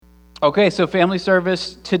Okay, so family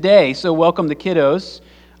service today. So welcome the kiddos.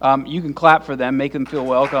 You can clap for them, make them feel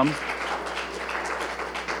welcome.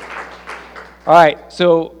 All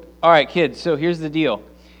right, kids. So here's the deal.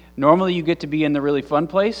 Normally you get to be in the really fun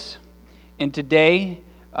place, and today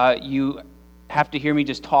you have to hear me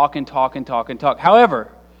just talk and talk and talk and talk.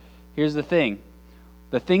 However, here's the thing.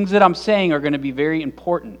 The things that I'm saying are going to be very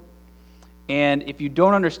important. And if you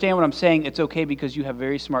don't understand what I'm saying, it's okay because you have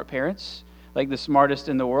very smart parents, like the smartest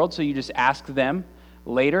in the world. So you just ask them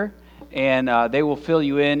later, and they will fill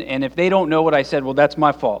you in. And if they don't know what I said, well, that's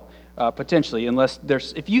my fault, potentially.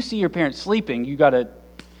 If you see your parents sleeping, you got to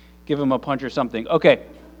give them a punch or something. Okay.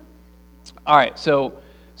 All right. So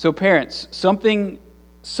parents, something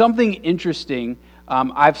interesting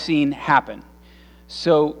I've seen happen.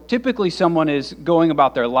 So typically someone is going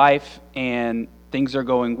about their life and things are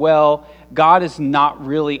going well. God is not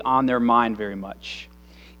really on their mind very much.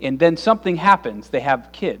 And then something happens. They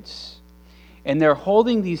have kids. And they're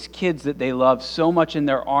holding these kids that they love so much in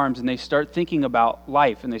their arms, and they start thinking about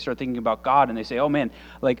life, and they start thinking about God, and they say, oh man,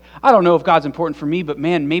 I don't know if God's important for me, but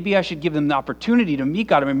man, maybe I should give them the opportunity to meet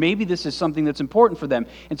God. I mean, maybe this is something that's important for them.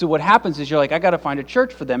 And so what happens is you're like, I got to find a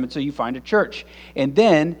church for them. And so you find a church. And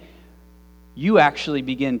then you actually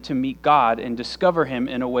begin to meet God and discover Him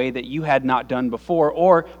in a way that you had not done before,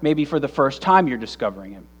 or maybe for the first time you're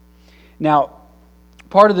discovering Him. Now,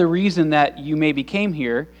 part of the reason that you maybe came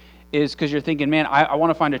here is because you're thinking, man, I want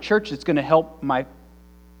to find a church that's going to help my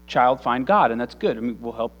child find God, and that's good. I mean,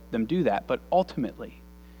 we'll help them do that. But ultimately,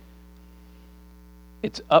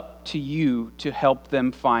 it's up to you to help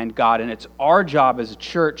them find God, and it's our job as a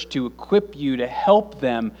church to equip you to help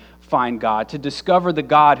them find God, to discover the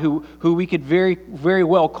God who we could very, very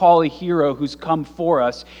well call a hero who's come for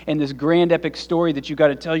us, and this grand epic story that you got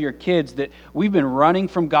to tell your kids that we've been running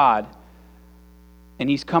from God, and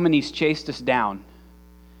He's come and He's chased us down,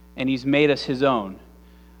 and He's made us His own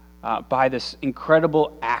by this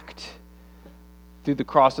incredible act through the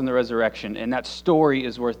cross and the resurrection. And that story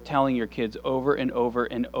is worth telling your kids over and over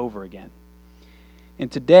and over again. And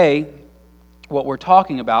today, what we're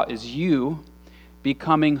talking about is you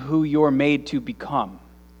becoming who you're made to become.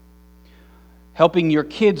 Helping your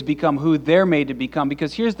kids become who they're made to become.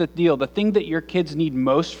 Because here's the deal. The thing that your kids need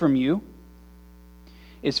most from you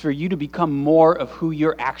is for you to become more of who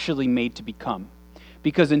you're actually made to become.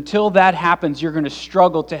 Because until that happens, you're going to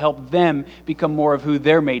struggle to help them become more of who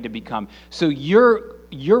they're made to become. So your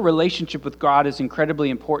relationship with God is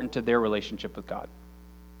incredibly important to their relationship with God.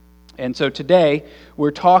 And so today,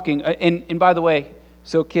 we're talking, and by the way,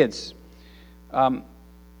 so kids,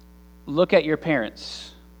 look at your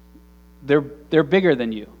parents. They're bigger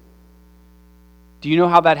than you. Do you know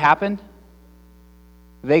how that happened?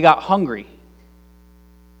 They got hungry.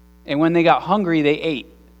 And when they got hungry, they ate.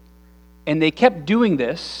 And they kept doing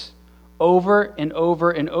this over and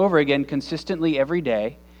over and over again, consistently every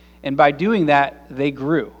day. And by doing that, they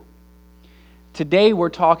grew. Today, we're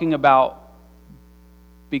talking about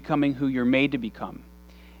becoming who you're made to become.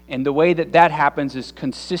 And the way that happens is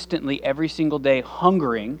consistently every single day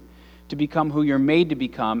hungering to become who you're made to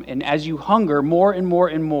become. And as you hunger more and more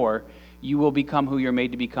and more, you will become who you're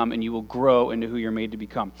made to become, and you will grow into who you're made to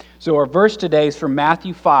become. So our verse today is from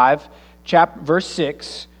Matthew 5, verse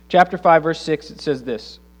 6. Chapter 5, verse 6, it says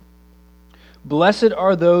this: Blessed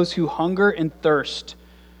are those who hunger and thirst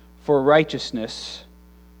for righteousness,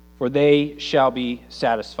 for they shall be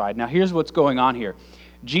satisfied. Now here's what's going on here.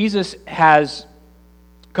 Jesus has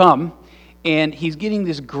come, and He's getting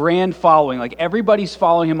this grand following. Like everybody's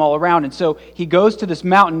following Him all around. And so He goes to this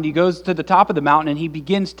mountain, He goes to the top of the mountain, and He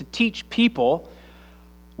begins to teach people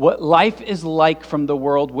what life is like from the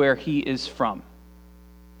world where He is from.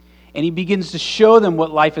 And He begins to show them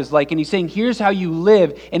what life is like. And He's saying, here's how you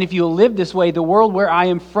live. And if you live this way, the world where I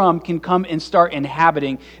am from can come and start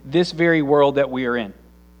inhabiting this very world that we are in.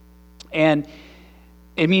 And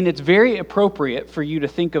I mean, it's very appropriate for you to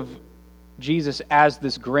think of Jesus as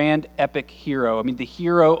this grand epic hero. I mean, the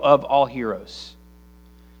hero of all heroes,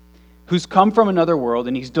 who's come from another world,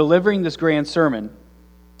 and He's delivering this grand sermon.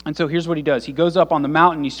 And so here's what He does. He goes up on the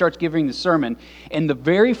mountain, He starts giving the sermon, and the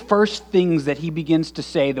very first things that He begins to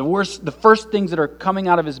say, the first things that are coming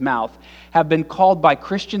out of His mouth have been called by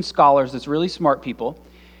Christian scholars, that's really smart people,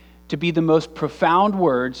 to be the most profound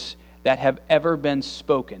words that have ever been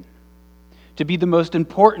spoken, to be the most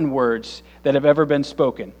important words that have ever been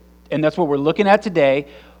spoken. And that's what we're looking at today.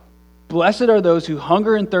 Blessed are those who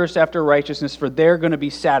hunger and thirst after righteousness, for they're going to be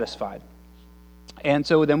satisfied. And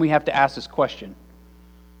so then we have to ask this question.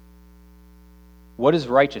 What is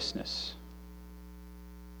righteousness?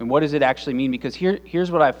 And what does it actually mean? Because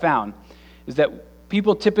here's what I've found, is that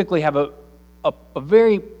people typically have a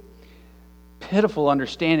very pitiful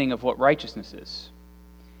understanding of what righteousness is.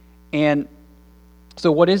 And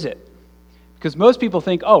so what is it? Because most people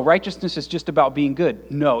think, oh, righteousness is just about being good.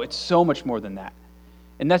 No, it's so much more than that.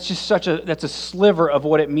 And that's just that's a sliver of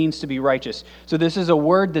what it means to be righteous. So this is a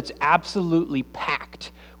word that's absolutely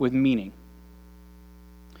packed with meaning.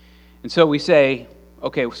 And so we say,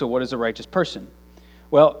 okay, so what is a righteous person?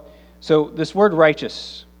 Well, so this word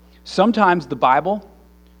righteous, sometimes the Bible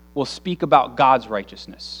will speak about God's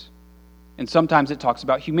righteousness. And sometimes it talks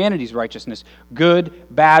about humanity's righteousness. Good,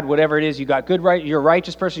 bad, whatever it is. You got good, right? You're a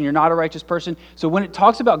righteous person, you're not a righteous person. So when it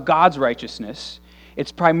talks about God's righteousness,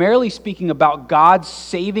 it's primarily speaking about God's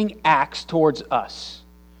saving acts towards us.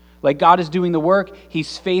 Like God is doing the work,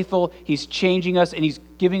 He's faithful, He's changing us, and He's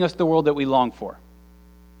giving us the world that we long for.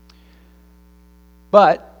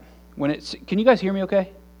 But when it's, can you guys hear me okay?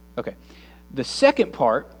 Okay. The second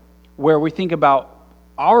part, where we think about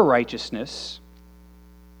our righteousness,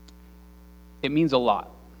 it means a lot.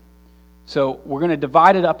 So we're going to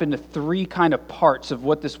divide it up into three kind of parts of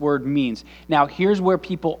what this word means. Now, here's where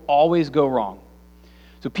people always go wrong.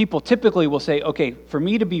 So people typically will say, okay, for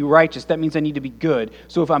me to be righteous, that means I need to be good.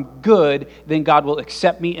 So if I'm good, then God will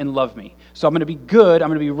accept me and love me. So I'm going to be good, I'm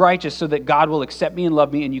going to be righteous so that God will accept me and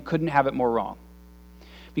love me, and you couldn't have it more wrong.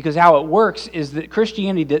 Because how it works is that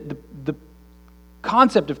Christianity, the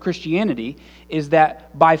concept of Christianity is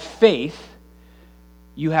that by faith,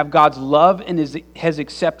 you have God's love and His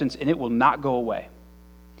acceptance, and it will not go away.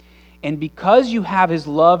 And because you have His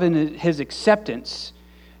love and His acceptance,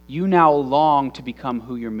 you now long to become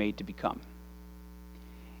who you're made to become.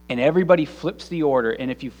 And everybody flips the order,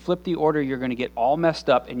 and if you flip the order, you're going to get all messed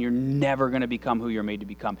up, and you're never going to become who you're made to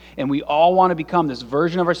become. And we all want to become this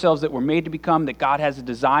version of ourselves that we're made to become, that God has a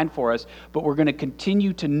design for us, but we're going to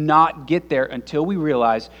continue to not get there until we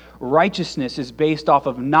realize righteousness is based off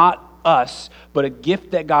of not us, but a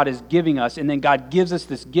gift that God is giving us, and then God gives us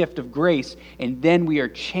this gift of grace, and then we are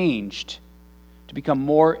changed to become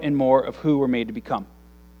more and more of who we're made to become.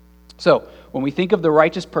 So, when we think of the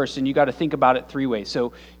righteous person, you got to think about it three ways.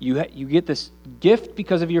 So, you get this gift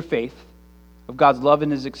because of your faith, of God's love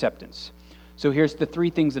and His acceptance. So, here's the three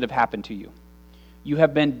things that have happened to you. You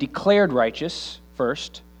have been declared righteous,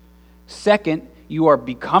 first. Second, you are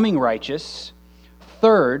becoming righteous.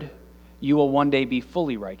 Third, you will one day be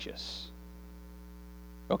fully righteous.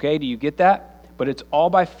 Okay, do you get that? But it's all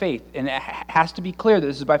by faith, and it has to be clear that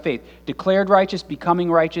this is by faith. Declared righteous,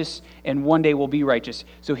 becoming righteous, and one day will be righteous.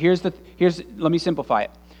 So let me simplify it.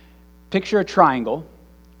 Picture a triangle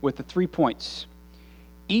with the 3 points.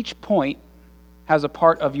 Each point has a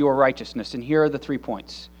part of your righteousness, and here are the 3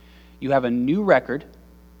 points. You have a new record,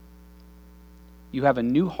 you have a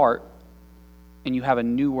new heart, and you have a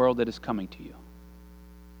new world that is coming to you.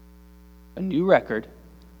 A new record,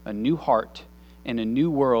 a new heart, and a new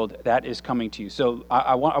world that is coming to you. So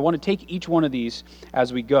I want to take each one of these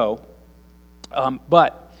as we go.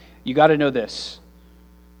 But you got to know this.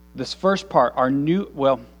 This first part,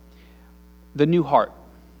 the new heart.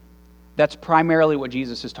 That's primarily what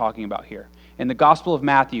Jesus is talking about here. In the Gospel of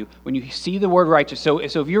Matthew, when you see the word righteous, so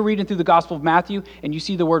if you're reading through the Gospel of Matthew and you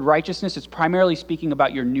see the word righteousness, it's primarily speaking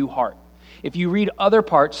about your new heart. If you read other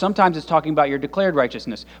parts, sometimes it's talking about your declared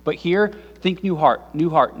righteousness. But here, think new heart, new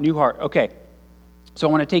heart, new heart. Okay. So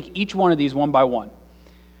I want to take each one of these one by one.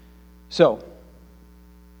 So,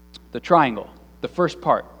 the triangle, the first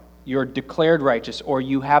part, you're declared righteous, or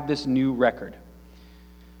you have this new record.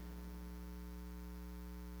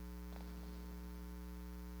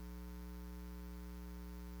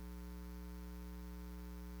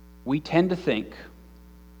 We tend to think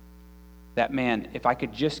that, man, if I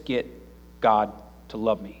could just get God to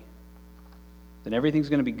love me, then everything's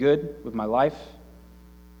going to be good with my life.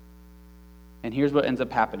 And here's what ends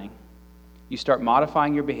up happening. You start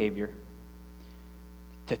modifying your behavior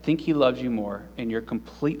to think He loves you more, and you're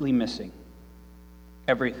completely missing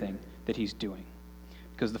everything that He's doing.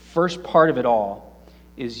 Because the first part of it all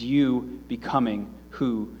is you becoming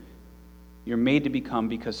who you're made to become,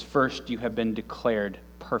 because first you have been declared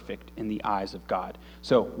perfect in the eyes of God.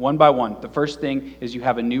 So, one by one, the first thing is you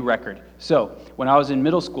have a new record. So, when I was in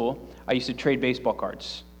middle school, I used to trade baseball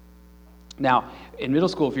cards. Now, in middle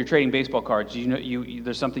school, if you're trading baseball cards,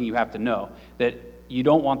 there's something you have to know, that you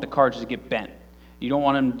don't want the cards to get bent. You don't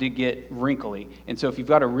want them to get wrinkly. And so if you've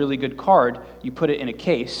got a really good card, you put it in a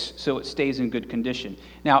case so it stays in good condition.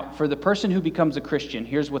 Now, for the person who becomes a Christian,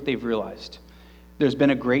 here's what they've realized. There's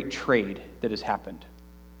been a great trade that has happened.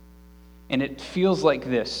 And it feels like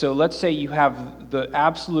this. So let's say you have the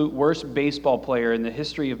absolute worst baseball player in the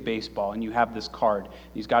history of baseball, and you have this card.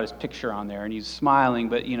 He's got his picture on there, and he's smiling,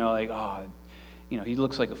 but, he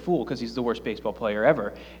looks like a fool because he's the worst baseball player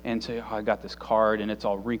ever. And so, I got this card, and it's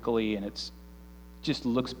all wrinkly, and it's just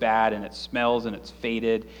looks bad, and it smells, and it's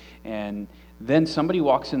faded. And then somebody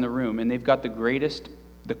walks in the room, and they've got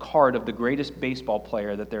the card of the greatest baseball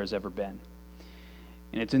player that there has ever been.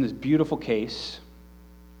 And it's in this beautiful case.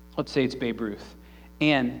 Let's say it's Babe Ruth.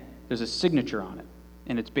 And there's a signature on it,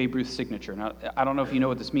 and it's Babe Ruth's signature. Now, I don't know if you know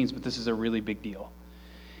what this means, but this is a really big deal.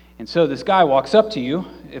 And so this guy walks up to you,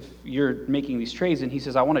 if you're making these trades, and he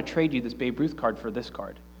says, I want to trade you this Babe Ruth card for this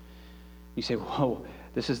card. You say, whoa,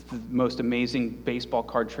 this is the most amazing baseball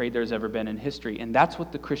card trade there's ever been in history. And that's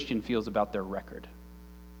what the Christian feels about their record.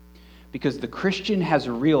 Because the Christian has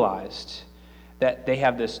realized that they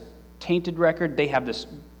have this tainted record, they have this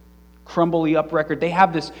crumbly up record, they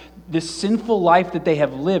have this sinful life that they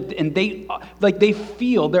have lived, and they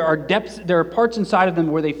feel there are parts inside of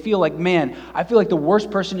them where they feel like, man, I feel like the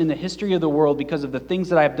worst person in the history of the world because of the things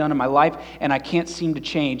that I've done in my life, and I can't seem to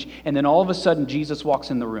change. And then all of a sudden, Jesus walks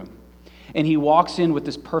in the room. And he walks in with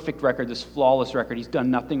this perfect record, this flawless record. He's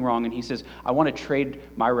done nothing wrong, and he says, I want to trade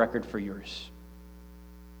my record for yours.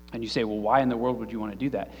 And you say, well, why in the world would you want to do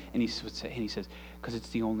that? And he says, because it's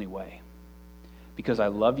the only way. Because I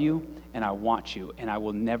love you, and I want you, and I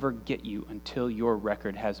will never get you until your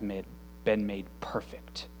record has been made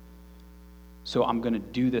perfect. So I'm going to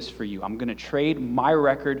do this for you. I'm going to trade my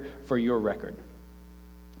record for your record.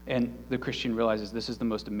 And the Christian realizes this is the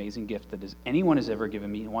most amazing gift that anyone has ever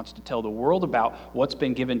given me, and wants to tell the world about what's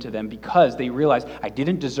been given to them because they realize I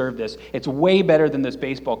didn't deserve this. It's way better than this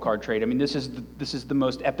baseball card trade. I mean, this is the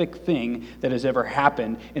most epic thing that has ever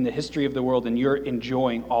happened in the history of the world, and you're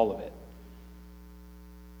enjoying all of it.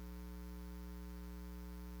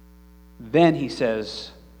 Then he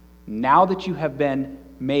says, now that you have been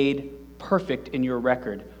made perfect in your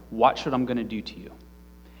record, watch what I'm going to do to you.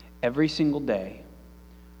 Every single day,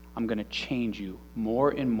 I'm going to change you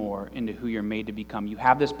more and more into who you're made to become. You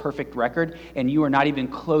have this perfect record, and you are not even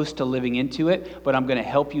close to living into it, but I'm going to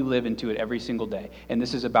help you live into it every single day. And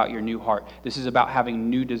this is about your new heart. This is about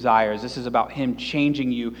having new desires. This is about him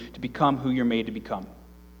changing you to become who you're made to become.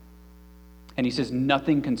 And he says,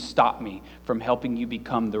 nothing can stop me from helping you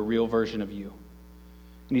become the real version of you.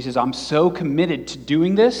 And he says, I'm so committed to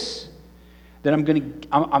doing this that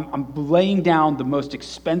I'm laying down the most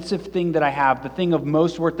expensive thing that I have, the thing of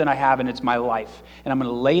most worth that I have, and it's my life. And I'm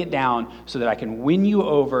going to lay it down so that I can win you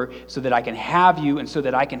over, so that I can have you, and so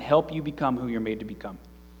that I can help you become who you're made to become.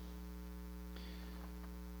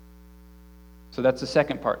 So that's the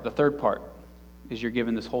second part. The third part is you're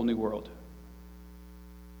given this whole new world.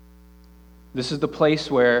 This is the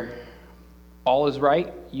place where all is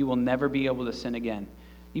right. You will never be able to sin again.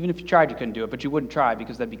 Even if you tried, you couldn't do it, but you wouldn't try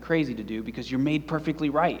because that'd be crazy to do because you're made perfectly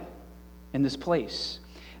right in this place.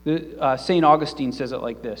 St. Augustine says it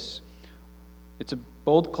like this. It's a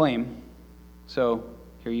bold claim, so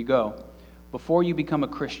here you go. Before you become a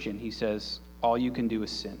Christian, he says, all you can do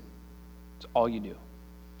is sin. It's all you do.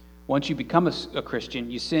 Once you become a Christian,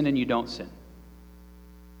 you sin and you don't sin.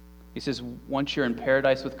 He says, once you're in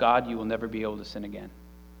paradise with God, you will never be able to sin again.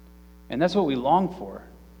 And that's what we long for.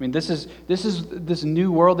 I mean, this is this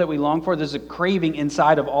new world that we long for. There's a craving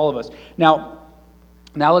inside of all of us. Now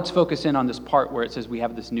let's focus in on this part where it says we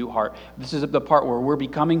have this new heart. This is the part where we're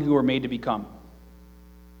becoming who we're made to become.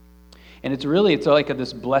 And it's like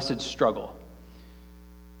this blessed struggle.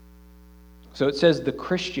 So it says the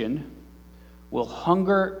Christian will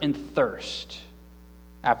hunger and thirst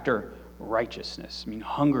after righteousness. I mean,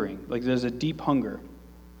 hungering. Like there's a deep hunger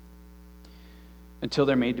until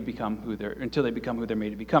they become who they're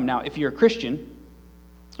made to become. Now, if you're a Christian,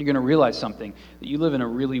 you're going to realize something, that you live in a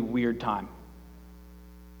really weird time.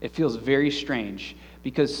 It feels very strange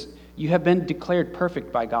because you have been declared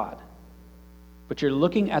perfect by God. But you're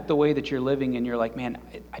looking at the way that you're living and you're like, man,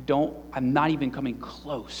 I'm not even coming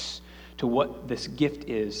close to what this gift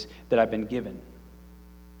is that I've been given.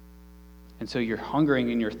 And so you're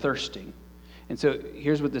hungering and you're thirsting. And so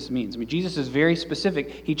here's what this means. I mean, Jesus is very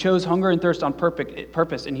specific. He chose hunger and thirst on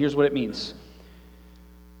purpose, and here's what it means.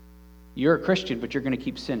 You're a Christian, but you're going to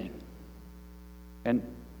keep sinning. And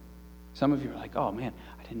some of you are like, oh man,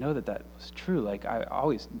 I didn't know that was true. Like I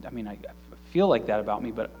feel like that about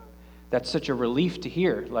me, but that's such a relief to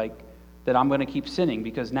hear, like that I'm going to keep sinning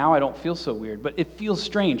because now I don't feel so weird. But it feels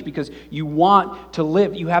strange because you want to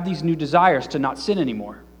live, you have these new desires to not sin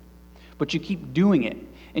anymore. But you keep doing it,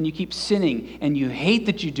 and you keep sinning, and you hate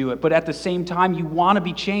that you do it, but at the same time, you want to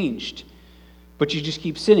be changed. But you just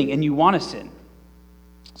keep sinning, and you want to sin.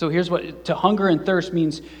 So here's what, to hunger and thirst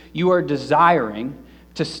means you are desiring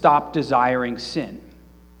to stop desiring sin.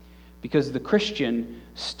 Because the Christian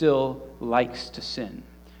still likes to sin.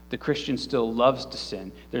 The Christian still loves to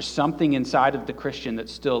sin. There's something inside of the Christian that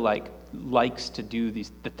still likes to do the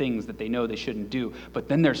things that they know they shouldn't do. But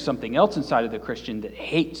then there's something else inside of the Christian that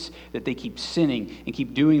hates that they keep sinning and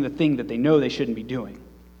keep doing the thing that they know they shouldn't be doing.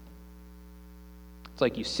 It's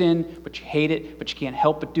like you sin, but you hate it, but you can't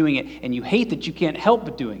help but doing it. And you hate that you can't help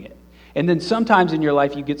but doing it. And then sometimes in your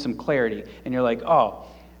life you get some clarity and you're like, oh,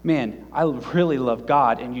 man, I really love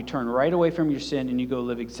God, and you turn right away from your sin and you go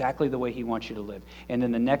live exactly the way he wants you to live. And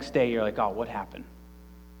then the next day you're like, oh, what happened?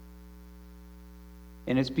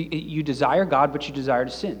 And you desire God, but you desire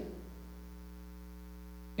to sin.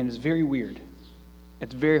 And it's very weird.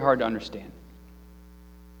 It's very hard to understand.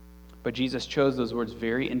 But Jesus chose those words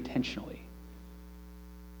very intentionally.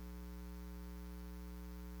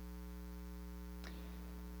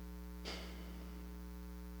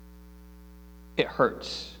 It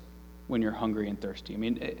hurts when you're hungry and thirsty. I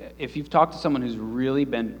mean, if you've talked to someone who's really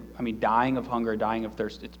been, dying of hunger, dying of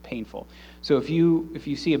thirst, it's painful. So if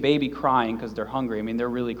you see a baby crying because they're hungry, they're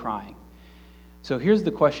really crying. So here's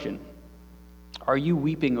the question. Are you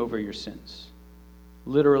weeping over your sins?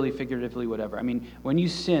 Literally, figuratively, whatever. When you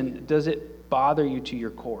sin, does it bother you to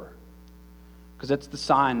your core? Because that's the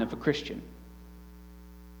sign of a Christian.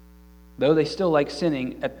 Though they still like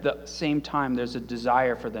sinning, at the same time, there's a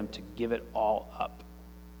desire for them to give it all up.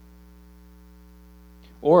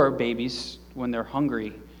 Or babies, when they're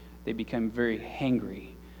hungry, they become very hangry.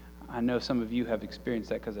 I know some of you have experienced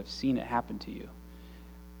that because I've seen it happen to you.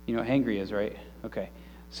 You know what hangry is, right? Okay.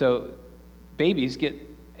 So babies get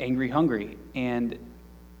angry, hungry, and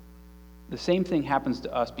the same thing happens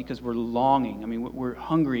to us because we're longing. We're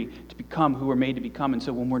hungry to become who we're made to become. And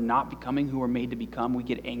so when we're not becoming who we're made to become, we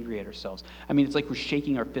get angry at ourselves. It's like we're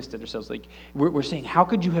shaking our fist at ourselves. Like we're saying, how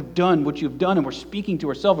could you have done what you've done? And we're speaking to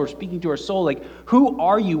ourselves. We're speaking to our soul. Like, who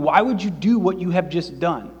are you? Why would you do what you have just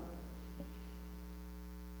done?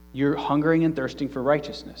 You're hungering and thirsting for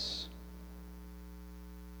righteousness.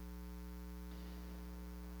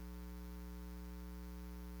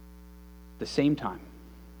 At the same time,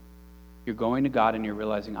 you're going to God and you're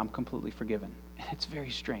realizing, I'm completely forgiven. And it's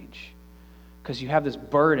very strange because you have this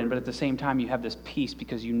burden, but at the same time you have this peace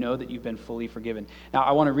because you know that you've been fully forgiven. Now,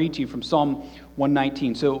 I want to read to you from Psalm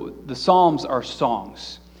 119. So the Psalms are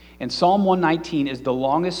songs. And Psalm 119 is the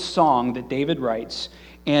longest song that David writes.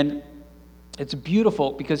 And it's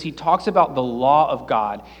beautiful because he talks about the law of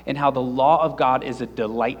God and how the law of God is a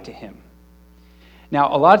delight to him.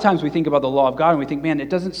 Now, a lot of times we think about the law of God and we think, man, it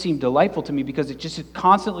doesn't seem delightful to me because it's just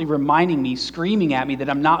constantly reminding me, screaming at me that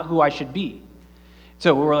I'm not who I should be.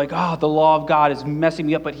 So we're like, oh, the law of God is messing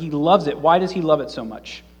me up, but he loves it. Why does he love it so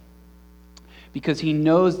much? Because he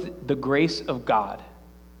knows the grace of God.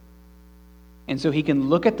 And so he can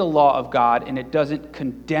look at the law of God and it doesn't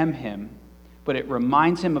condemn him, but it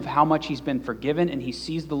reminds him of how much he's been forgiven, and he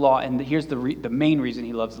sees the law. And here's the main reason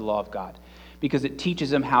he loves the law of God, because it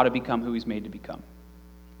teaches him how to become who he's made to become.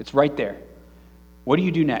 It's right there. What do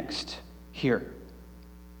you do next? Here.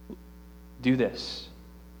 Do this.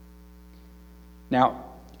 Now,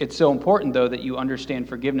 it's so important, though, that you understand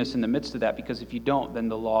forgiveness in the midst of that, because if you don't, then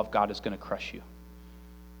the law of God is going to crush you.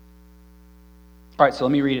 All right, so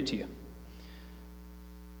let me read it to you.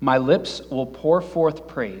 My lips will pour forth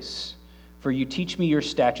praise, for you teach me your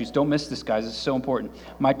statutes. Don't miss this, guys. It's so important.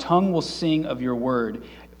 My tongue will sing of your word,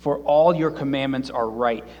 for all your commandments are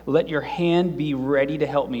right. Let your hand be ready to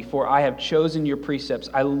help me, for I have chosen your precepts.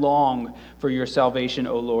 I long for your salvation,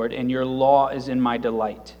 O Lord, and your law is in my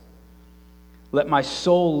delight. Let my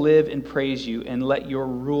soul live and praise you, and let your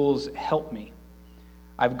rules help me.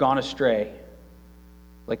 I've gone astray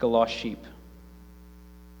like a lost sheep.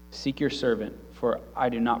 Seek your servant, for I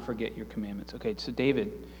do not forget your commandments. Okay, so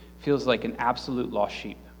David feels like an absolute lost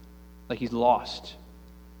sheep, like he's lost.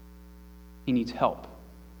 He needs help.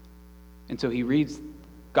 And so he reads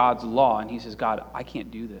God's law and he says, God, I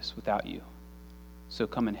can't do this without you. So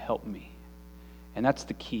come and help me. And that's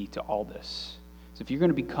the key to all this. So if you're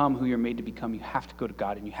going to become who you're made to become, you have to go to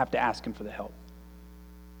God and you have to ask him for the help.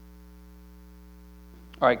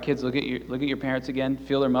 All right, kids, look at your parents again.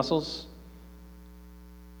 Feel their muscles.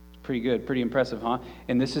 It's pretty good, pretty impressive, huh?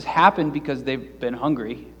 And this has happened because they've been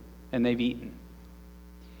hungry and they've eaten.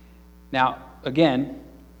 Now, again,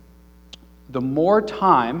 the more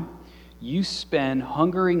time you spend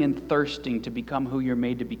hungering and thirsting to become who you're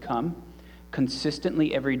made to become,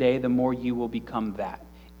 consistently every day, the more you will become that.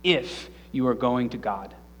 If you are going to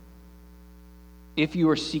God. If you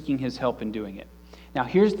are seeking his help in doing it. Now,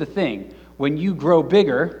 here's the thing. When you grow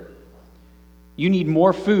bigger, you need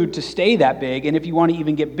more food to stay that big. And if you want to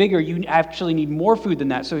even get bigger, you actually need more food than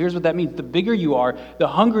that. So here's what that means. The bigger you are, the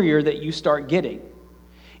hungrier that you start getting.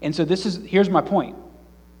 And so here's my point.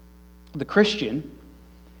 The Christian,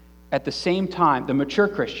 at the same time, the mature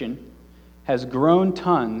Christian, has grown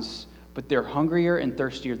tons, but they're hungrier and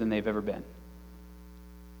thirstier than they've ever been.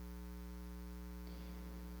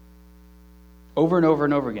 Over and over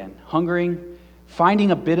and over again. Hungering,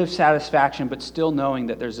 finding a bit of satisfaction, but still knowing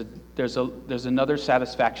that there's another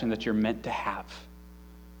satisfaction that you're meant to have.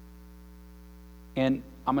 And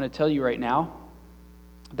I'm going to tell you right now,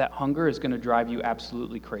 that hunger is going to drive you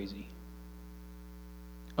absolutely crazy.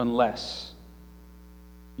 Unless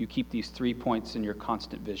you keep these 3 points in your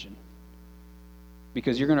constant vision.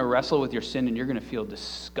 Because you're going to wrestle with your sin and you're going to feel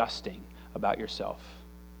disgusting about yourself.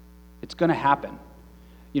 It's going to happen.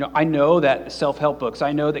 I know that self-help books,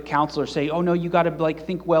 I know that counselors say, oh no, you got to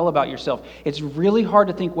think well about yourself. It's really hard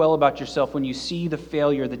to think well about yourself when you see the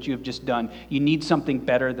failure that you have just done. You need something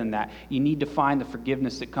better than that. You need to find the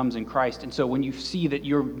forgiveness that comes in Christ. And so when you see that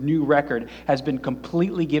your new record has been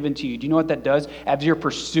completely given to you, do you know what that does? As you're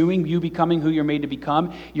pursuing you becoming who you're made to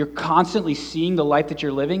become, you're constantly seeing the life that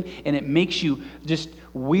you're living, and it makes you just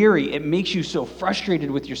weary. It makes you so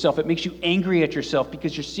frustrated with yourself. It makes you angry at yourself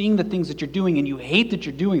because you're seeing the things that you're doing and you hate that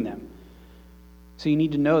you're doing them. So you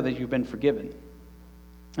need to know that you've been forgiven.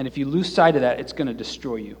 And if you lose sight of that, it's going to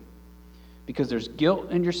destroy you. Because there's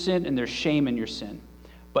guilt in your sin and there's shame in your sin.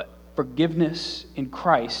 But forgiveness in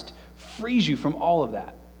Christ frees you from all of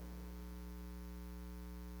that.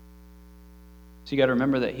 So you got to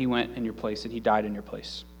remember that he went in your place and he died in your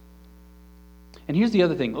place. And here's the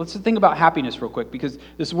other thing. Let's think about happiness real quick, because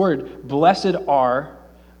this word, blessed are,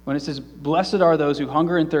 when it says, blessed are those who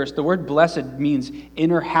hunger and thirst, the word blessed means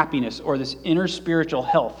inner happiness or this inner spiritual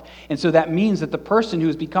health. And so that means that the person who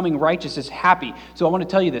is becoming righteous is happy. So I want to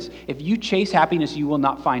tell you this. If you chase happiness, you will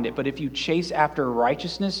not find it. But if you chase after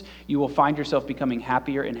righteousness, you will find yourself becoming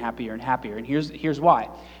happier and happier and happier. And here's why.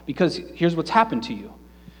 Because here's what's happened to you.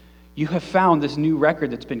 You have found this new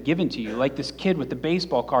record that's been given to you, like this kid with the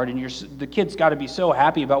baseball card, and the kid's got to be so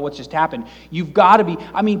happy about what's just happened. You've got to be,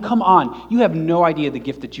 come on. You have no idea the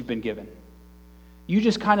gift that you've been given. You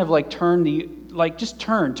just kind of turn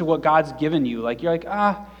to what God's given you. You're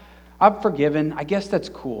I'm forgiven. I guess that's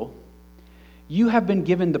cool. You have been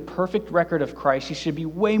given the perfect record of Christ. You should be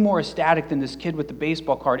way more ecstatic than this kid with the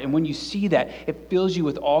baseball card. And when you see that, it fills you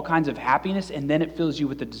with all kinds of happiness, and then it fills you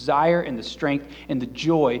with the desire and the strength and the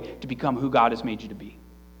joy to become who God has made you to be.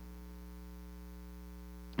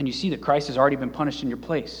 And you see that Christ has already been punished in your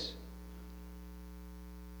place.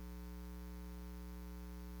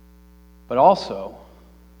 But also,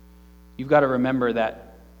 you've got to remember that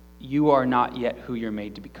you are not yet who you're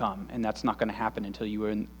made to become, and that's not going to happen until you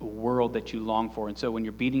are in a world that you long for. And so when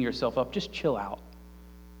you're beating yourself up, just chill out,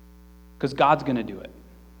 because God's going to do it,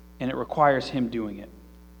 and it requires him doing it.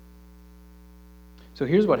 So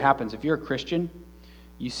here's what happens. If you're a Christian,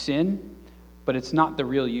 you sin, but it's not the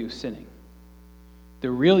real you sinning.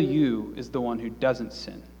 The real you is the one who doesn't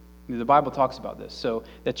sin. The Bible talks about this. So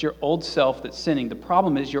that's your old self that's sinning. The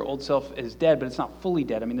problem is your old self is dead, but it's not fully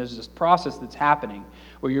dead. There's this process that's happening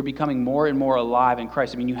where you're becoming more and more alive in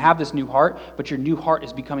Christ. You have this new heart, but your new heart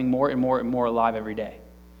is becoming more and more and more alive every day.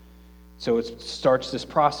 So it starts this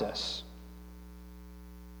process.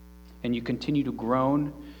 And you continue to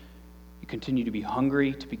groan. You continue to be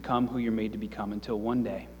hungry to become who you're made to become until one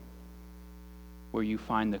day where you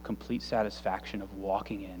find the complete satisfaction of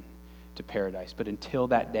walking in to paradise. But until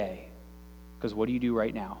that day, because what do you do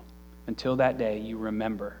right now? Until that day, you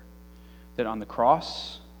remember that on the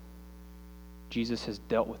cross, Jesus has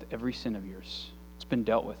dealt with every sin of yours. It's been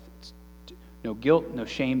dealt with. It's no guilt, no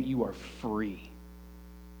shame. You are free.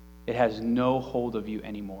 It has no hold of you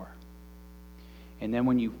anymore. And then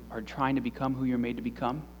when you are trying to become who you're made to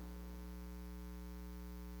become,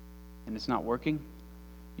 and it's not working,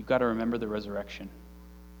 you've got to remember the resurrection.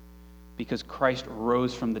 Because Christ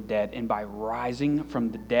rose from the dead, and by rising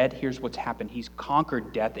from the dead, here's what's happened. He's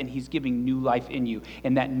conquered death, and he's giving new life in you.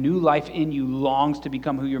 And that new life in you longs to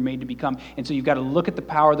become who you're made to become. And so you've got to look at the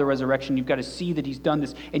power of the resurrection. You've got to see that he's done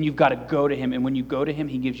this, and you've got to go to him. And when you go to him,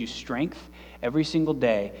 he gives you strength every single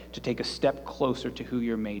day to take a step closer to who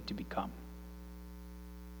you're made to become.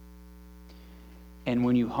 And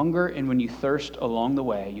when you hunger and when you thirst along the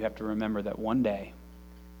way, you have to remember that one day,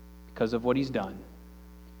 because of what he's done,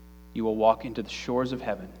 you will walk into the shores of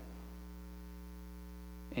heaven,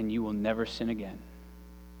 and you will never sin again,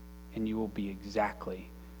 and you will be exactly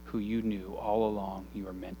who you knew all along you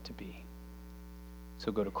were meant to be.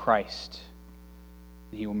 So go to Christ,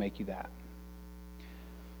 and he will make you that.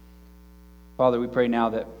 Father, we pray now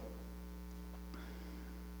that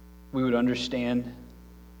we would understand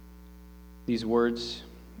these words,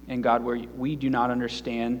 and God, where we do not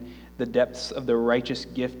understand the depths of the righteous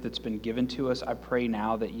gift that's been given to us, I pray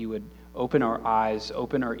now that you would Open our eyes,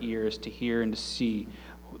 open our ears to hear and to see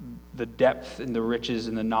the depth and the riches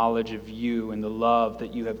and the knowledge of you and the love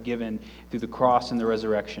that you have given through the cross and the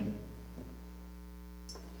resurrection.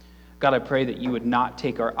 God, I pray that you would not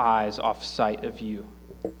take our eyes off sight of you.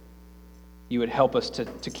 You would help us to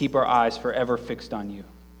keep our eyes forever fixed on you.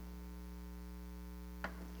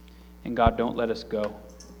 And God, don't let us go.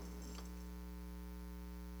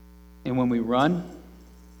 And when we run,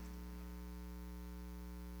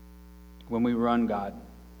 God,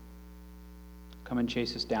 come and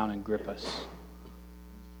chase us down and grip us.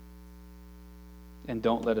 And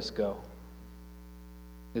don't let us go.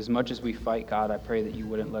 As much as we fight, God, I pray that you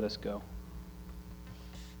wouldn't let us go.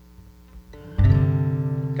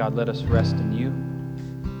 God, let us rest in you.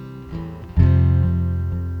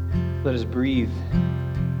 Let us breathe,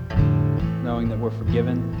 knowing that we're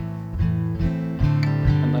forgiven.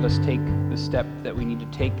 And let us take the step that we need to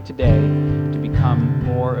take today to become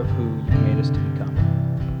more of who you made us to become.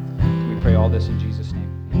 We pray all this in Jesus' name.